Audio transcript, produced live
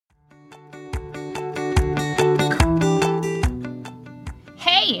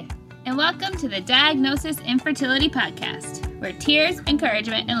and welcome to the Diagnosis Infertility Podcast, where tears,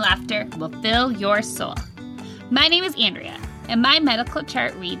 encouragement, and laughter will fill your soul. My name is Andrea, and my medical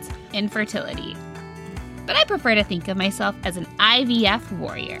chart reads infertility. But I prefer to think of myself as an IVF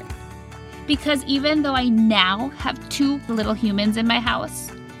warrior, because even though I now have 2 little humans in my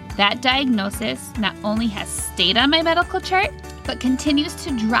house, that diagnosis not only has stayed on my medical chart, but continues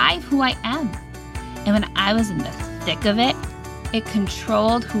to drive who I am. And when I was in the thick of it, it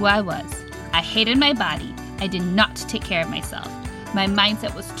controlled who I was. I hated my body. I did not take care of myself. My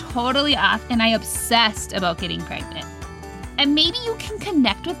mindset was totally off, and I obsessed about getting pregnant. And maybe you can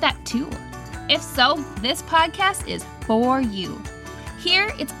connect with that too. If so, this podcast is for you.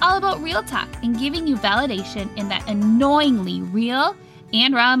 Here, it's all about real talk and giving you validation in that annoyingly real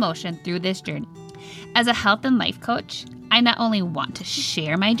and raw emotion through this journey. As a health and life coach, I not only want to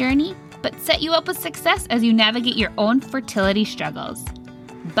share my journey, but set you up with success as you navigate your own fertility struggles.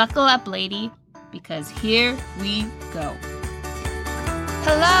 Buckle up, lady, because here we go.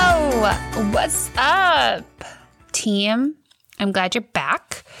 Hello, what's up, team? I'm glad you're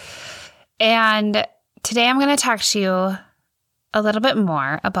back. And today I'm going to talk to you a little bit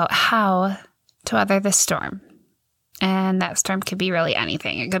more about how to weather the storm. And that storm could be really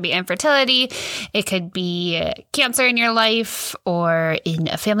anything. It could be infertility. It could be cancer in your life or in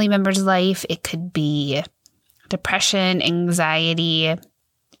a family member's life. It could be depression, anxiety.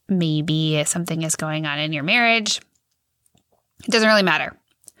 Maybe something is going on in your marriage. It doesn't really matter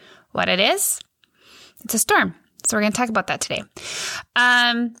what it is. It's a storm. So we're going to talk about that today.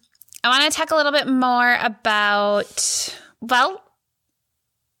 I want to talk a little bit more about,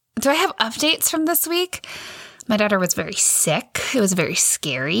 do I have updates from this week? My daughter was very sick. It was very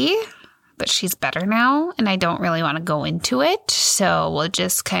scary, but she's better now, and I don't really want to go into it, so we'll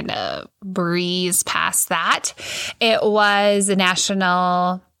just kind of breeze past that. It was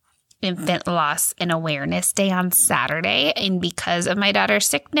National Infant Loss and Awareness Day on Saturday, and because of my daughter's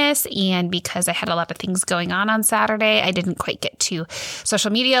sickness and because I had a lot of things going on Saturday, I didn't quite get to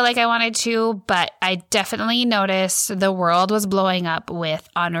social media like I wanted to, but I definitely noticed the world was blowing up with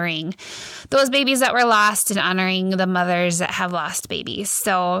honoring those babies that were lost and honoring the mothers that have lost babies.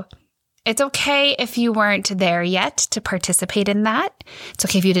 So it's okay if you weren't there yet to participate in that. It's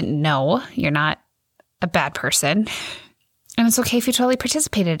okay if you didn't know. You're not a bad person. And it's okay if you totally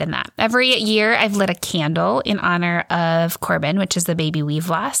participated in that. Every year, I've lit a candle in honor of Corbin, which is the baby we've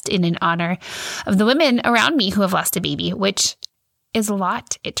lost, and in honor of the women around me who have lost a baby, which is a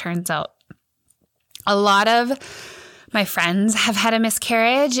lot, it turns out. A lot of my friends have had a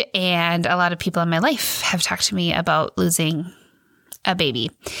miscarriage, and a lot of people in my life have talked to me about losing a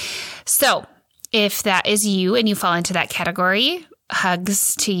baby. So if that is you and you fall into that category,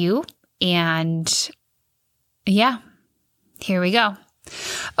 hugs to you. And yeah. Here we go.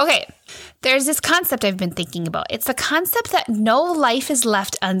 Okay, there's this concept I've been thinking about. It's the concept that no life is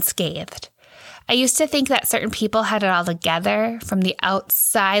left unscathed. I used to think that certain people had it all together. From the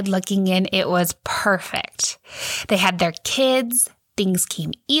outside looking in, it was perfect. They had their kids. Things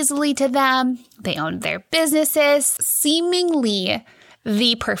came easily to them. They owned their businesses. Seemingly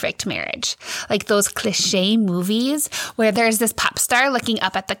the perfect marriage. Like those cliche movies where there's this pop star looking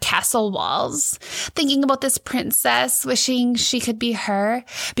up at the castle walls, thinking about this princess, wishing she could be her,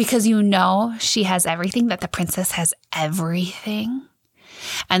 because you know she has everything, that the princess has everything.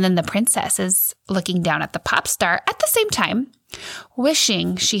 And then the princess is looking down at the pop star at the same time,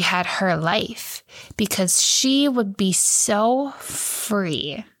 wishing she had her life because she would be so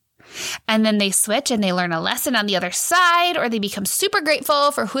free. And then they switch and they learn a lesson on the other side, or they become super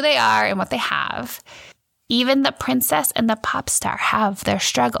grateful for who they are and what they have. Even the princess and the pop star have their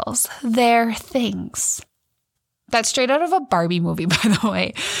struggles, their things. That's straight out of a Barbie movie, by the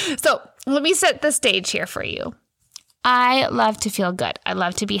way. So let me set the stage here for you. I love to feel good. I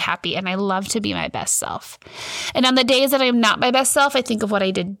love to be happy, and I love to be my best self. And on the days that I'm not my best self, I think of what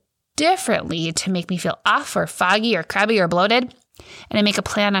I did differently to make me feel off or foggy or crabby or bloated. And I make a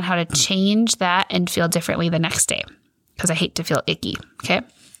plan on how to change that and feel differently the next day, because I hate to feel icky, okay?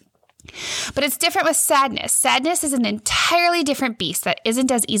 But it's different with sadness. Sadness is an entirely different beast that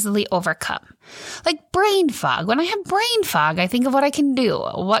isn't as easily overcome. Like brain fog. When I have brain fog, I think of what I can do.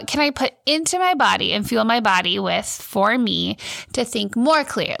 What can I put into my body and fuel my body with for me to think more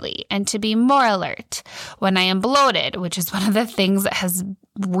clearly and to be more alert? When I am bloated, which is one of the things that has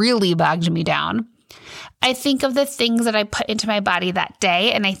really bogged me down, I think of the things that I put into my body that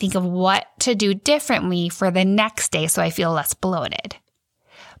day, and I think of what to do differently for the next day so I feel less bloated.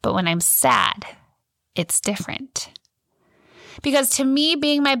 But when I'm sad, it's different. Because to me,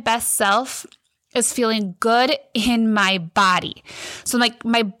 being my best self is feeling good in my body. So like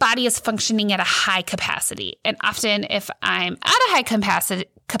my body is functioning at a high capacity. And often if I'm at a high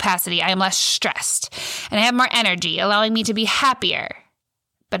capacity, I am less stressed and I have more energy, allowing me to be happier.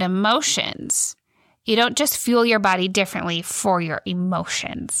 But emotions, you don't just fuel your body differently for your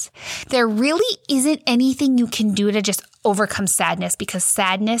emotions. There really isn't anything you can do to just overcome sadness, because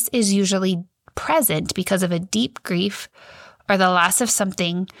sadness is usually present because of a deep grief or the loss of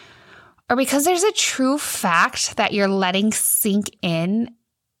something, or because there's a true fact that you're letting sink in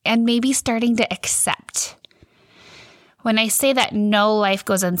and maybe starting to accept. When I say that no life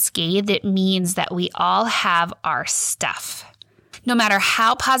goes unscathed, it means that we all have our stuff. No matter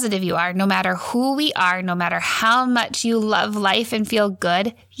how positive you are, no matter who we are, no matter how much you love life and feel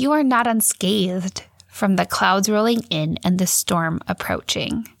good, you are not unscathed from the clouds rolling in and the storm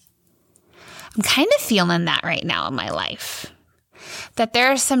approaching. I'm kind of feeling that right now in my life, that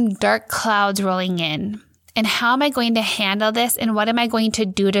there are some dark clouds rolling in. And how am I going to handle this? And what am I going to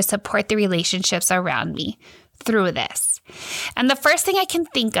do to support the relationships around me through this? And the first thing I can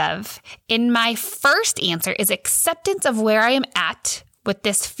think of in my first answer is acceptance of where I am at with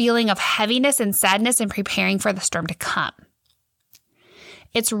this feeling of heaviness and sadness and preparing for the storm to come.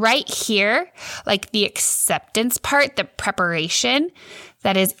 It's right here, like the acceptance part, the preparation,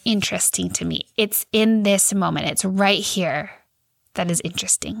 that is interesting to me. It's in this moment. It's right here that is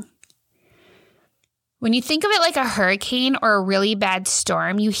interesting. When you think of it like a hurricane or a really bad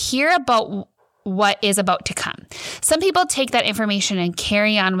storm, you hear about what is about to come. Some people take that information and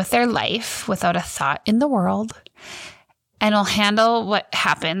carry on with their life without a thought in the world, and will handle what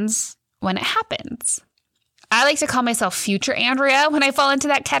happens when it happens. I like to call myself Future Andrea when I fall into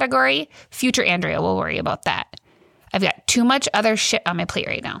that category. Future Andrea will worry about that. I've got too much other shit on my plate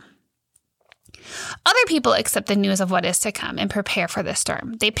right now. Other people accept the news of what is to come and prepare for the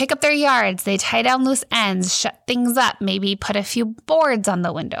storm. They pick up their yards, they tie down loose ends, shut things up, maybe put a few boards on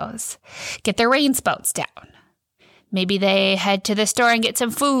the windows, get their rain spouts down. Maybe they head to the store and get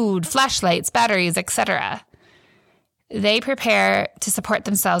some food, flashlights, batteries, etc. They prepare to support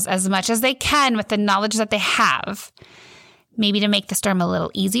themselves as much as they can with the knowledge that they have, maybe to make the storm a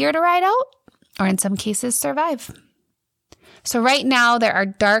little easier to ride out, or in some cases survive. So right now there are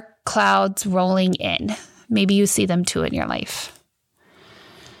dark clouds rolling in. Maybe you see them too in your life.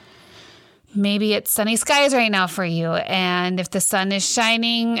 Maybe it's sunny skies right now for you. And if the sun is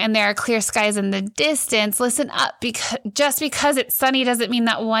shining and there are clear skies in the distance, listen up, because just because it's sunny doesn't mean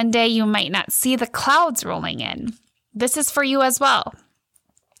that one day you might not see the clouds rolling in. This is for you as well.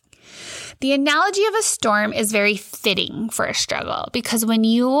 The analogy of a storm is very fitting for a struggle, because when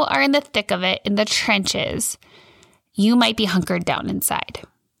you are in the thick of it, in the trenches, you might be hunkered down inside,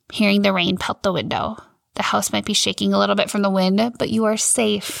 hearing the rain pelt the window. The house might be shaking a little bit from the wind, but you are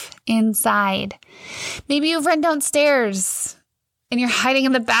safe inside. Maybe you've run downstairs and you're hiding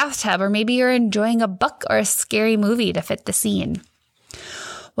in the bathtub, or maybe you're enjoying a book or a scary movie to fit the scene.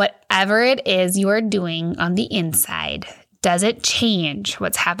 Whatever it is you are doing on the inside doesn't change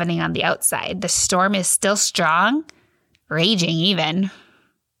what's happening on the outside. The storm is still strong, raging even.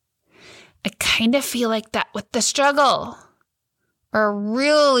 I kind of feel like that with the struggle, or a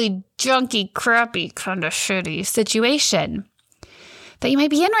really junky, crappy, kind of shitty situation that you might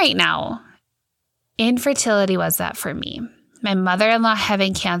be in right now. Infertility was that for me. My mother-in-law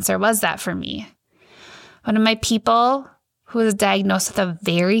having cancer was that for me. One of my people who was diagnosed with a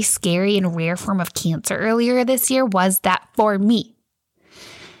very scary and rare form of cancer earlier this year was that for me.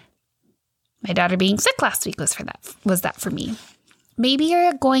 My daughter being sick last week was that for me. Maybe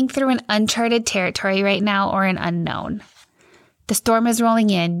you're going through an uncharted territory right now, or an unknown. The storm is rolling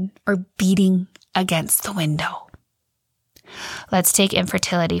in or beating against the window. Let's take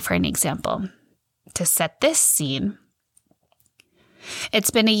infertility for an example. To set this scene,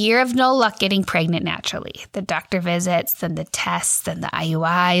 it's been a year of no luck getting pregnant naturally. The doctor visits, then the tests, then the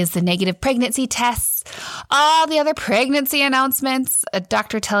IUIs, the negative pregnancy tests, all the other pregnancy announcements, a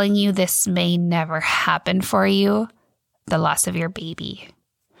doctor telling you this may never happen for you, the loss of your baby.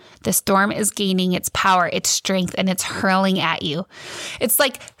 The storm is gaining its power, its strength, and it's hurling at you. It's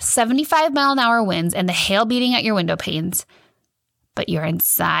like 75-mile-an-hour winds and the hail beating at your window panes. But you're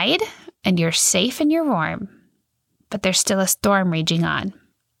inside, and you're safe and you're warm. But there's still a storm raging on.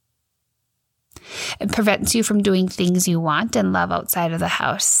 It prevents you from doing things you want and love outside of the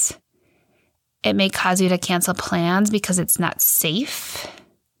house. It may cause you to cancel plans because it's not safe.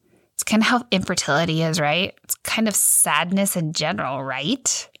 It's kind of how infertility is, right? It's kind of sadness in general,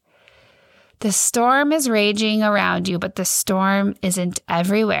 right? The storm is raging around you, but the storm isn't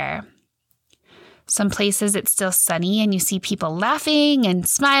everywhere. Some places it's still sunny and you see people laughing and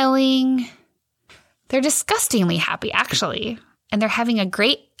smiling. They're disgustingly happy, actually, and they're having a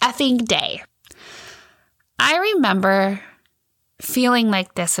great effing day. I remember feeling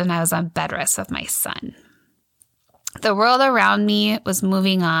like this when I was on bed rest with my son. The world around me was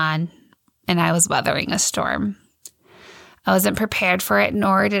moving on, and I was weathering a storm. I wasn't prepared for it,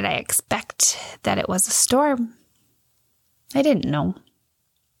 nor did I expect that it was a storm. I didn't know.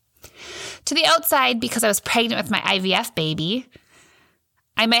 To the outside, because I was pregnant with my IVF baby,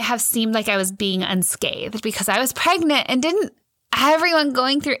 I might have seemed like I was being unscathed because I was pregnant, and didn't everyone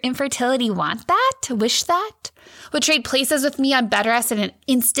going through infertility want that, wish that? Would trade places with me on bed rest in an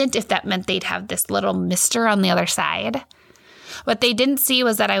instant if that meant they'd have this little mister on the other side. What they didn't see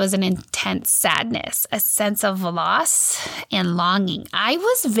was that I was in intense sadness, a sense of loss and longing. I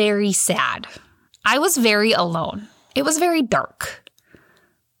was very sad. I was very alone. It was very dark.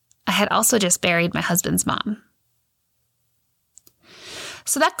 I had also just buried my husband's mom.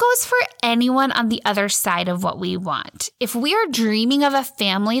 So that goes for anyone on the other side of what we want. If we are dreaming of a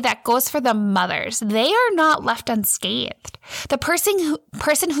family, that goes for the mothers. They are not left unscathed. The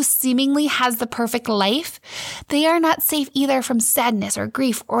person who seemingly has the perfect life, they are not safe either from sadness or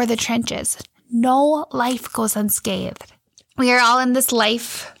grief or the trenches. No life goes unscathed. We are all in this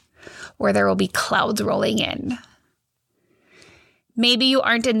life where there will be clouds rolling in. Maybe you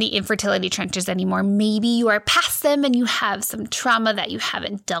aren't in the infertility trenches anymore. Maybe you are past them and you have some trauma that you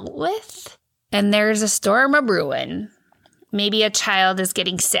haven't dealt with. And there's a storm a-brewing. Maybe a child is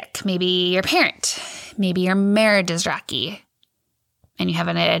getting sick. Maybe your parent. Maybe your marriage is rocky and you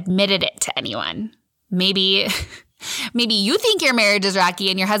haven't admitted it to anyone. Maybe you think your marriage is rocky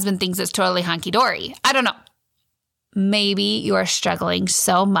and your husband thinks it's totally honky-dory. I don't know. Maybe you are struggling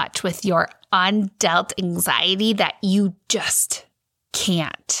so much with your undealt anxiety that you just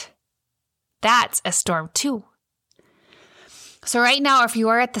can't. That's a storm too. So right now, if you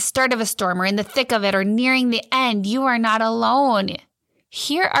are at the start of a storm or in the thick of it or nearing the end, you are not alone.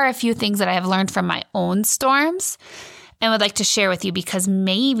 Here are a few things that I have learned from my own storms and would like to share with you because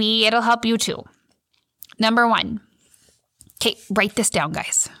maybe it'll help you too. Number 1. Okay, write this down,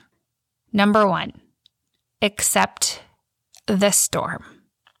 guys. Number 1, accept the storm.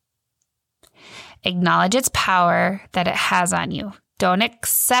 Acknowledge its power that it has on you. Don't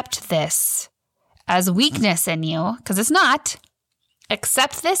accept this as weakness in you, because it's not.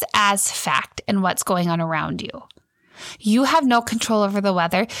 Accept this as fact and what's going on around you. You have no control over the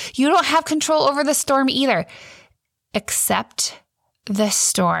weather. You don't have control over the storm either. Accept the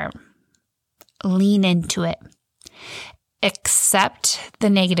storm. Lean into it. Accept the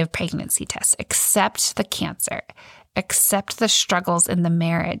negative pregnancy test. Accept the cancer. Accept the struggles in the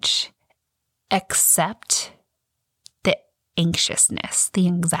marriage. Accept the anxiousness, the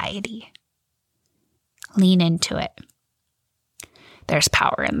anxiety. Lean into it. There's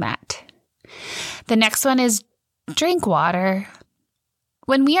power in that. The next one is drink water.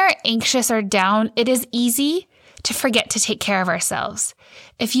 When we are anxious or down, it is easy to forget to take care of ourselves.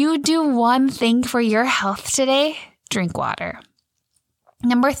 If you do one thing for your health today, drink water.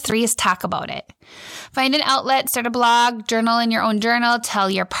 Number 3 is talk about it. Find an outlet, start a blog, journal in your own journal, tell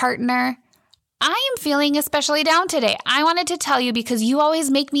your partner. I am feeling especially down today. I wanted to tell you because you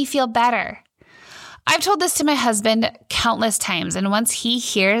always make me feel better. I've told this to my husband countless times, and once he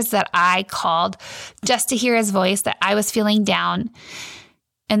hears that I called just to hear his voice, that I was feeling down,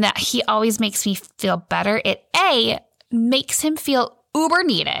 and that he always makes me feel better, it A, makes him feel uber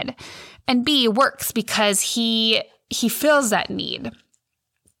needed, and B, works because he feels that need.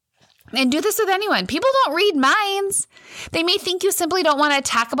 And do this with anyone. People don't read minds. They may think you simply don't want to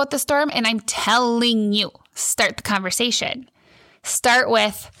talk about the storm, and I'm telling you, start the conversation. Start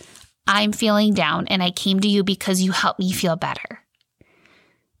with, I'm feeling down, and I came to you because you helped me feel better.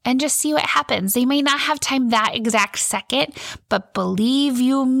 And just see what happens. They may not have time that exact second, but believe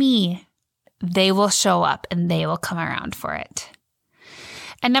you me, they will show up and they will come around for it.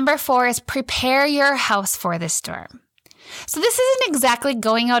 And number 4 is prepare your house for the storm. So this isn't exactly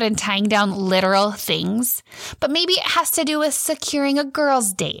going out and tying down literal things, but maybe it has to do with securing a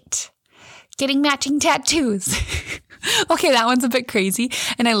girl's date, getting matching tattoos. Okay, that one's a bit crazy.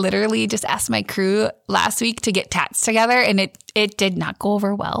 And I literally just asked my crew last week to get tats together, and it did not go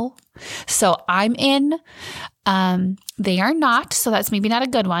over well. So I'm in. They are not, so that's maybe not a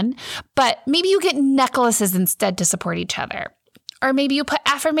good one. But maybe you get necklaces instead to support each other. Or maybe you put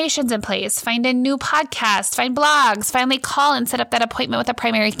affirmations in place, find a new podcast, find blogs, finally call and set up that appointment with a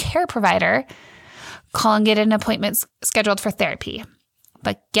primary care provider. Call and get an appointment scheduled for therapy.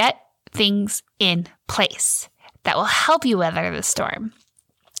 But get things in place that will help you weather the storm.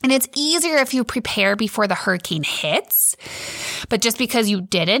 And it's easier if you prepare before the hurricane hits. But just because you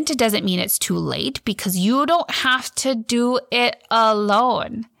didn't, it doesn't mean it's too late, because you don't have to do it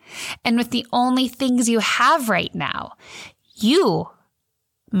alone. And with the only things you have right now, you,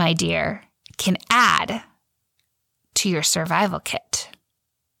 my dear, can add to your survival kit.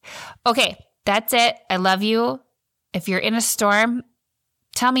 Okay, that's it. I love you. If you're in a storm,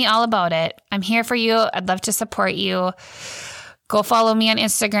 tell me all about it. I'm here for you. I'd love to support you. Go follow me on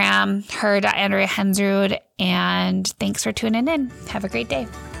Instagram, her.andreahensrud, and thanks for tuning in. Have a great day.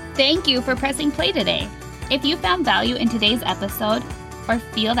 Thank you for pressing play today. If you found value in today's episode or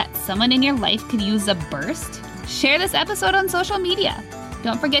feel that someone in your life could use a burst, share this episode on social media.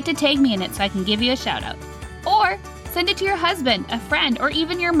 Don't forget to tag me in it so I can give you a shout out. Or send it to your husband, a friend, or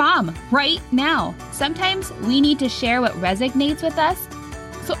even your mom right now. Sometimes we need to share what resonates with us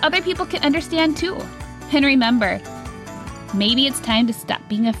so other people can understand too. And remember, maybe it's time to stop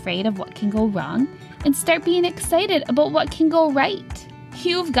being afraid of what can go wrong and start being excited about what can go right.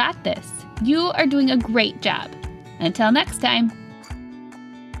 You've got this. You are doing a great job. Until next time.